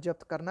संपत्ति को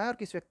जब्त करना है और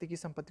किस व्यक्ति की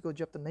संपत्ति को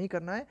जब्त नहीं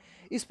करना है,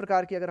 इस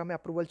प्रकार की अगर हमें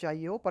अप्रूवल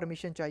चाहिए हो,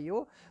 परमिशन चाहिए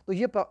हो, तो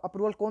ये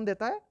अप्रूवल कौन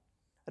देता है?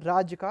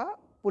 राज्य का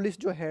पुलिस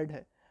जो हेड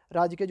है,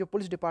 राज्य के जो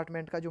पुलिस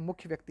डिपार्टमेंट का जो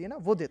मुख्य व्यक्ति है ना,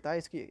 वो देता है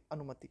इसकी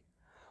अनुमति।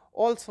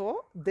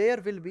 Also there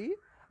will be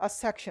a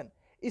section,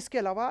 इसके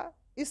अलावा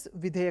इस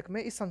विधेयक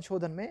में, इस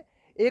संशोधन में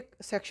एक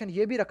सेक्शन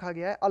ये भी रखा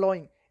गया है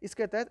अलाउइंग,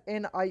 इसके तहत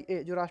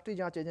एनआईए जो राष्ट्रीय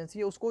जांच एजेंसी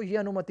है उसको ये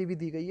अनुमति भी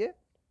दी गई है,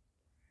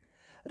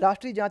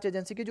 राष्ट्रीय जांच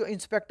एजेंसी के जो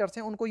इंस्पेक्टर्स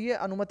हैं उनको ये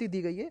अनुमति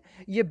दी गई है।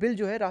 ये बिल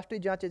जो है राष्ट्रीय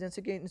जांच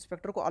एजेंसी के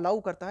इंस्पेक्टर को अलाउ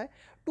करता है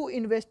टू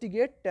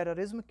इन्वेस्टिगेट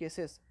टेररिज्म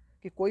केसेस,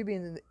 कि कोई भी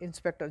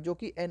इंस्पेक्टर जो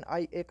कि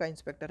एनआईए का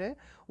इंस्पेक्टर है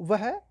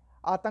वह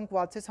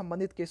आतंकवाद से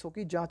संबंधित केसों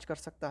की जांच कर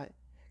सकता है।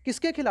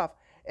 किसके खिलाफ?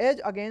 As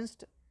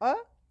against a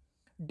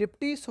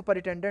deputy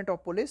superintendent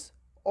of police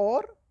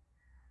और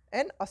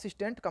an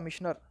assistant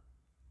commissioner,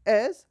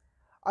 as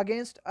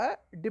against a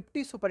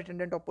deputy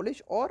superintendent of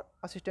police और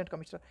असिस्टेंट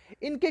कमिश्नर,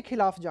 इनके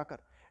खिलाफ जाकर,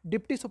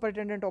 डिप्टी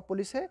सुपरिटेंडेंट ऑफ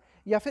पुलिस है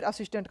या फिर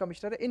असिस्टेंट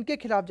कमिश्नर है, इनके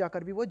खिलाफ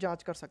जाकर भी वो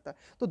जांच कर सकता है।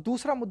 तो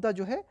दूसरा मुद्दा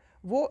जो है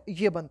वो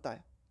ये बनता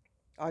है।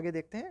 आगे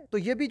देखते हैं। तो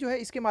ये भी जो है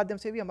इसके माध्यम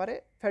से भी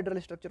हमारे फेडरल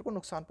स्ट्रक्चर को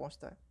नुकसान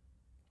पहुंचता है।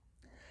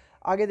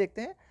 आगे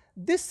देखते हैं।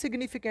 This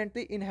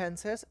significantly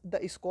enhances the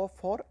scope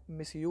for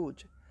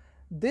misuse,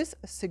 this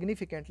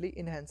significantly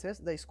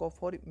enhances the scope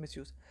for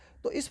misuse.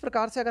 तो इस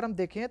प्रकार से अगर हम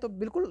देखें तो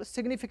बिल्कुल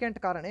सिग्निफिकेंट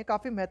कारण है,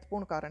 काफ़ी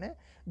महत्वपूर्ण कारण है,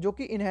 जो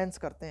कि इनहेंस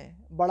करते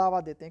हैं,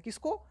 बढ़ावा देते हैं।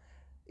 किसको?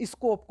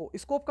 स्कोप को।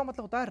 स्कोप का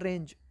मतलब होता है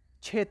रेंज,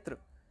 क्षेत्र।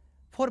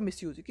 फॉर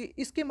मिसयूज, कि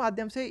इसके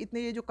माध्यम से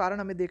इतने ये जो कारण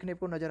हमें देखने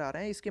को नजर आ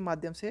रहे हैं, इसके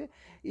माध्यम से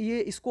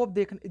ये स्कोप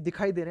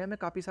दिखाई दे रहे हैं हमें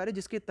काफ़ी सारे,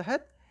 जिसके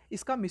तहत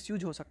इसका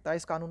मिसयूज हो सकता है,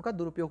 इस कानून का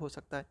दुरुपयोग हो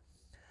सकता है।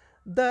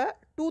 The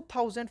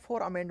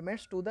 2004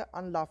 amendments to the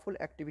unlawful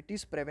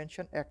activities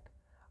prevention act,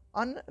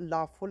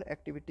 unlawful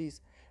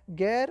activities,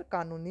 गैर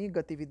कानूनी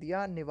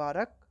गतिविधियां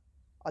निवारक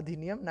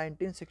अधिनियम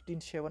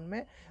 1967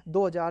 में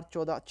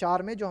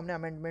 2014 में जो हमने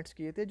अमेंडमेंट्स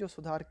किए थे, जो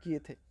सुधार किए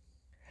थे,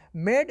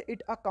 made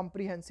it a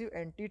comprehensive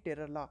anti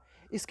terror law.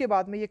 इसके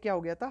बाद में ये क्या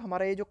हो गया था,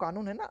 हमारा ये जो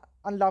कानून है ना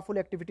अनलॉफुल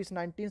एक्टिविटीज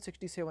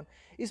 1967,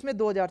 इसमें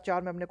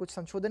 2004 में हमने कुछ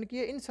संशोधन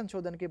किए। इन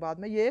संशोधन के बाद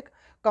में ये एक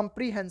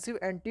कम्प्रीहेंसिव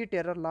एंटी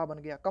टेरर लॉ बन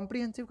गया।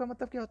 कम्प्रीहेंसिव का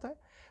मतलब क्या होता है?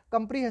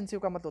 कम्प्रीहेंसिव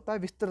का मतलब होता है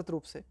विस्तृत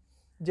रूप से।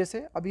 जैसे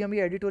अभी हम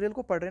ये एडिटोरियल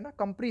को पढ़ रहे हैं ना,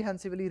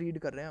 कम्प्रीहेंसिवली रीड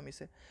कर रहे हैं हम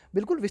इसे,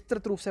 बिल्कुल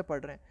विस्तृत रूप से पढ़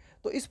रहे हैं।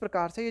 तो इस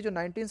प्रकार से ये जो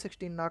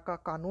 1916 का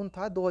कानून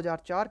था,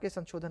 2004 के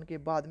संशोधन के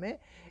बाद में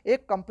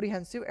एक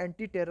कम्प्रीहेंसिव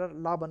एंटी टेरर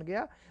लॉ बन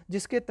गया,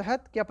 जिसके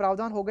तहत क्या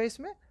प्रावधान हो गए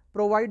इसमें,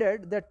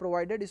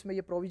 प्रोवाइडेड, इसमें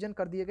ये प्रोविजन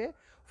कर दिए गए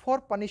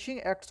for punishing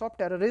acts of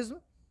terrorism,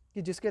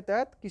 कि जिसके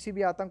तहत किसी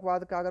भी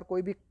आतंकवाद का अगर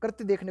कोई भी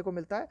कृत्य देखने को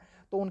मिलता है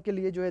तो उनके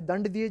लिए जो है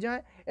दंड दिए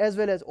जाएं, एज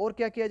वेल एज, और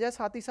क्या किया जाए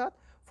साथ ही साथ,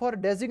 for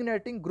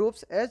designating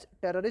groups as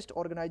terrorist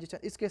organisation,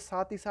 इसके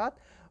साथ ही साथ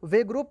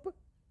वे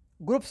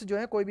ग्रुप्स जो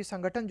है, कोई भी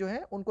संगठन जो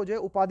है, उनको जो है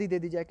उपाधि दे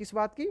दी जाए, किस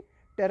बात की,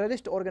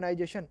 टेररिस्ट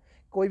ऑर्गेनाइजेशन।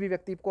 कोई भी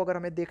व्यक्ति को अगर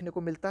हमें देखने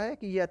को मिलता है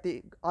कि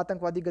ये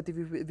आतंकवादी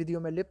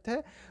गतिविधियों में लिप्त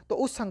है, तो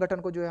उस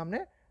संगठन को जो है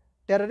हमने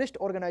टेररिस्ट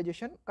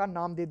ऑर्गेनाइजेशन का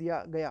नाम दे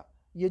दिया गया।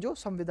 ये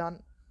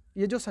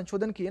जो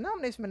संशोधन किए ना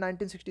हमने इसमें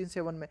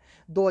 1967 में,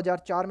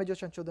 2004 में जो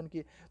संशोधन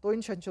किए, तो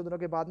इन संशोधनों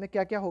के बाद में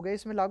क्या क्या हो गया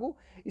इसमें लागू,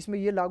 इसमें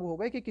ये लागू हो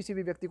गए कि किसी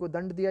भी व्यक्ति को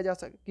दंड दिया जा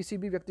सके, किसी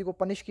भी व्यक्ति को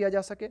पनिश किया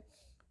जा सके,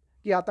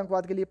 कि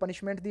आतंकवाद के लिए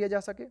पनिशमेंट दिया जा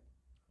सके।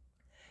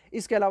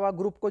 इसके अलावा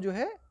ग्रुप को जो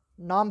है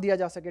नाम दिया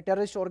जा सके,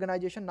 टेररिस्ट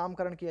ऑर्गेनाइजेशन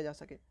नामकरण किया जा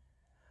सके।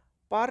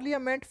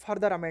 Parliament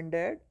further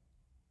amended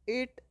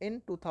it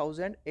in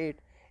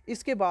 2008,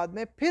 इसके बाद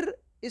में फिर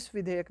इस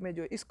विधेयक में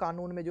जो, इस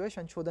कानून में जो है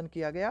संशोधन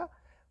किया गया।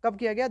 कब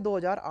किया गया?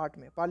 2008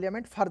 में।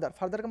 पार्लियामेंट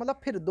फर्दर का मतलब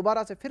फिर,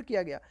 दोबारा से फिर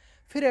किया गया,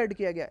 फिर ऐड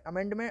किया गया।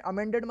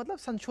 अमेंडेड मतलब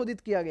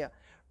संशोधित किया गया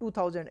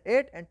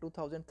 2008 एंड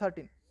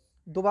 2013।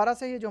 दोबारा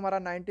से ये जो हमारा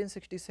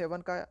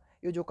 1967 का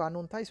ये जो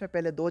कानून था, इसमें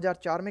पहले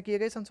 2004 में किए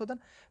गए संशोधन,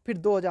 फिर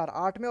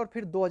 2008 में और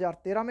फिर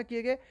 2013 में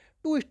किए गए,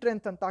 टू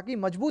स्ट्रेंथन, ताकि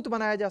मजबूत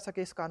बनाया जा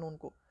सके इस कानून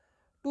को,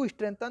 to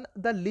strengthen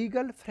the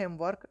legal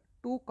framework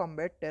to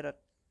combat terror,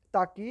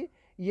 ताकि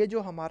ये जो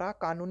हमारा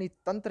कानूनी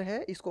तंत्र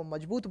है इसको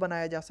मजबूत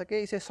बनाया जा सके,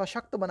 इसे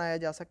सशक्त बनाया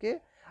जा सके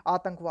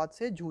आतंकवाद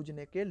से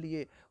जूझने के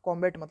लिए।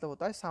 कॉम्बैट मतलब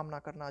होता है सामना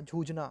करना,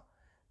 जूझना।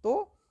 तो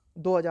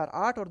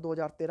 2008 और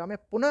 2013 में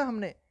पुनः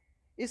हमने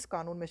इस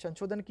कानून में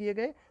संशोधन किए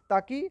गए,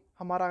 ताकि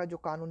हमारा जो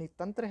कानूनी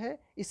तंत्र है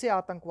इसे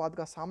आतंकवाद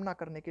का सामना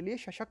करने के लिए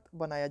सशक्त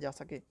बनाया जा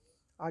सके।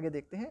 आगे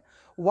देखते हैं।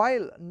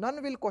 While none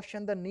will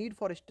question the need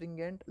for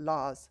stringent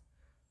laws,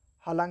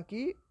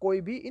 हालांकि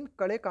कोई भी इन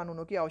कड़े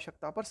कानूनों की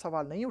आवश्यकता पर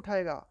सवाल नहीं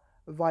उठाएगा।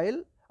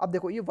 वाइल, अब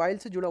देखो ये वाइल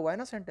से जुड़ा हुआ है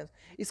ना सेंटेंस,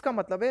 इसका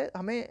मतलब है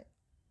हमें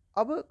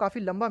अब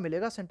काफ़ी लंबा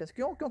मिलेगा सेंटेंस।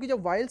 क्यों? क्योंकि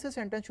जब वाइल से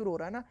सेंटेंस शुरू हो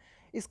रहा है ना,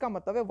 इसका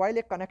मतलब है वाइल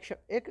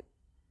एक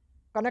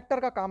कनेक्टर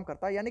का काम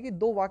करता है, यानी कि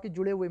दो वाक्य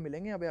जुड़े हुए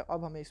मिलेंगे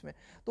अब हमें इसमें,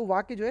 तो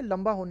वाक्य जो है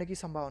लंबा होने की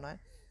संभावना है।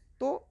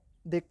 तो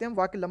देखते हैं,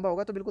 वाक्य लंबा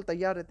होगा तो बिल्कुल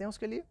तैयार रहते हैं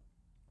उसके लिए।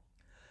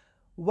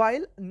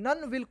 While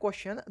none will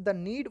question the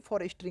need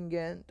for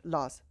stringent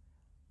laws,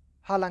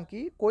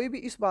 हालांकि कोई भी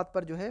इस बात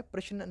पर जो है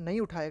प्रश्न नहीं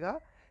उठाएगा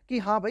कि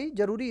हाँ भाई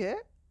जरूरी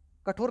है,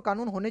 कठोर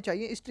कानून होने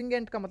चाहिए।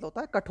 स्ट्रिंजेंट का मतलब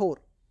होता है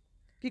कठोर,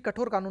 कि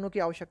कठोर कानूनों की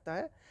आवश्यकता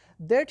है।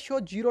 That show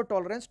zero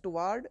tolerance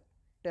toward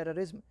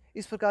terrorism,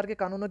 इस प्रकार के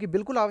कानूनों की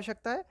बिल्कुल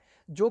आवश्यकता है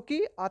जो कि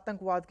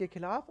आतंकवाद के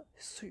खिलाफ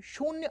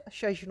शून्य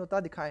सहिष्णुता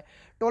दिखाएं।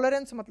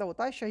 टॉलरेंस मतलब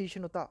होता है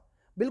सहिष्णुता,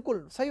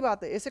 बिल्कुल सही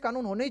बात है, ऐसे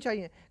कानून होने ही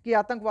चाहिए कि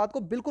आतंकवाद को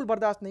बिल्कुल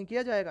बर्दाश्त नहीं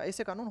किया जाएगा,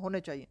 ऐसे कानून होने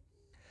चाहिए।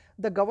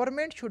 The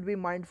government should be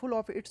mindful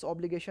of its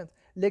obligations,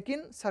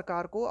 लेकिन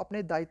सरकार को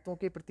अपने दायित्वों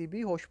के प्रति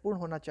भी होशपूर्ण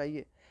होना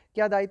चाहिए।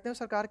 क्या दायित्व हैं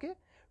सरकार के?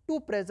 टू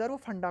प्रेजर्व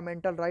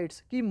फंडामेंटल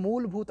राइट्स, की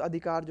मूलभूत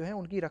अधिकार जो है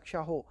उनकी रक्षा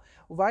हो।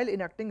 While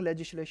enacting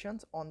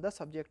legislations on the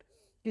subject,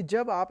 कि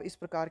जब आप इस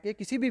प्रकार के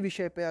किसी भी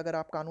विषय पे अगर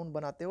आप कानून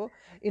बनाते हो,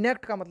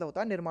 इनेक्ट का मतलब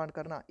होता है निर्माण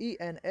करना,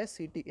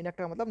 ENSCT, इनेक्ट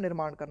का मतलब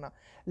निर्माण करना।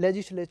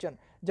 लेजिस्लेशन,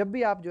 जब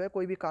भी आप जो है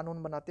कोई भी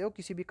कानून बनाते हो,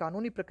 किसी भी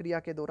कानूनी प्रक्रिया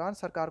के दौरान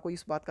सरकार को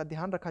इस बात का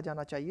ध्यान रखा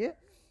जाना चाहिए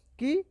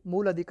कि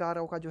मूल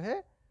अधिकारों का जो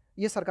है,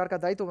 ये सरकार का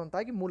दायित्व बनता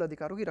है कि मूल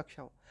अधिकारों की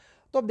रक्षा हो।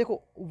 तो अब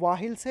देखो,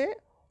 वाहिल से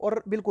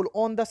और बिल्कुल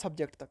ऑन द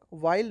सब्जेक्ट तक,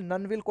 वाइल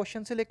नन विल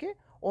क्वेश्चन से लेके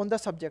ऑन द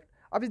सब्जेक्ट।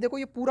 अब देखो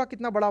ये पूरा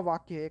कितना बड़ा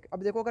वाक्य है।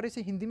 अब देखो अगर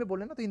इसे हिंदी में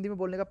बोले ना, तो हिंदी में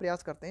बोलने का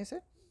प्रयास करते हैं इसे।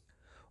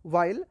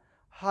 वाइल,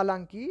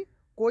 हालांकि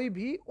कोई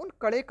भी उन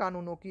कड़े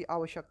कानूनों की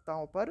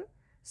आवश्यकताओं पर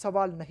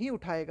सवाल नहीं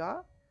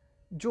उठाएगा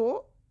जो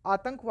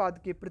आतंकवाद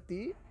के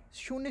प्रति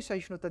शून्य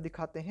सहिष्णुता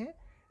दिखाते हैं,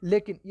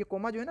 लेकिन ये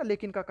कोमा जो है ना,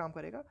 लेकिन का काम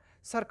करेगा,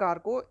 सरकार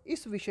को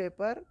इस विषय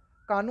पर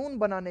कानून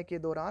बनाने के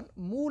दौरान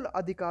मूल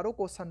अधिकारों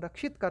को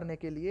संरक्षित करने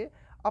के लिए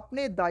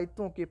अपने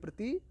दायित्वों के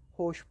प्रति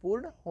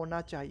होशपूर्ण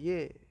होना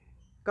चाहिए।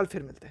 कल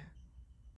फिर मिलते हैं।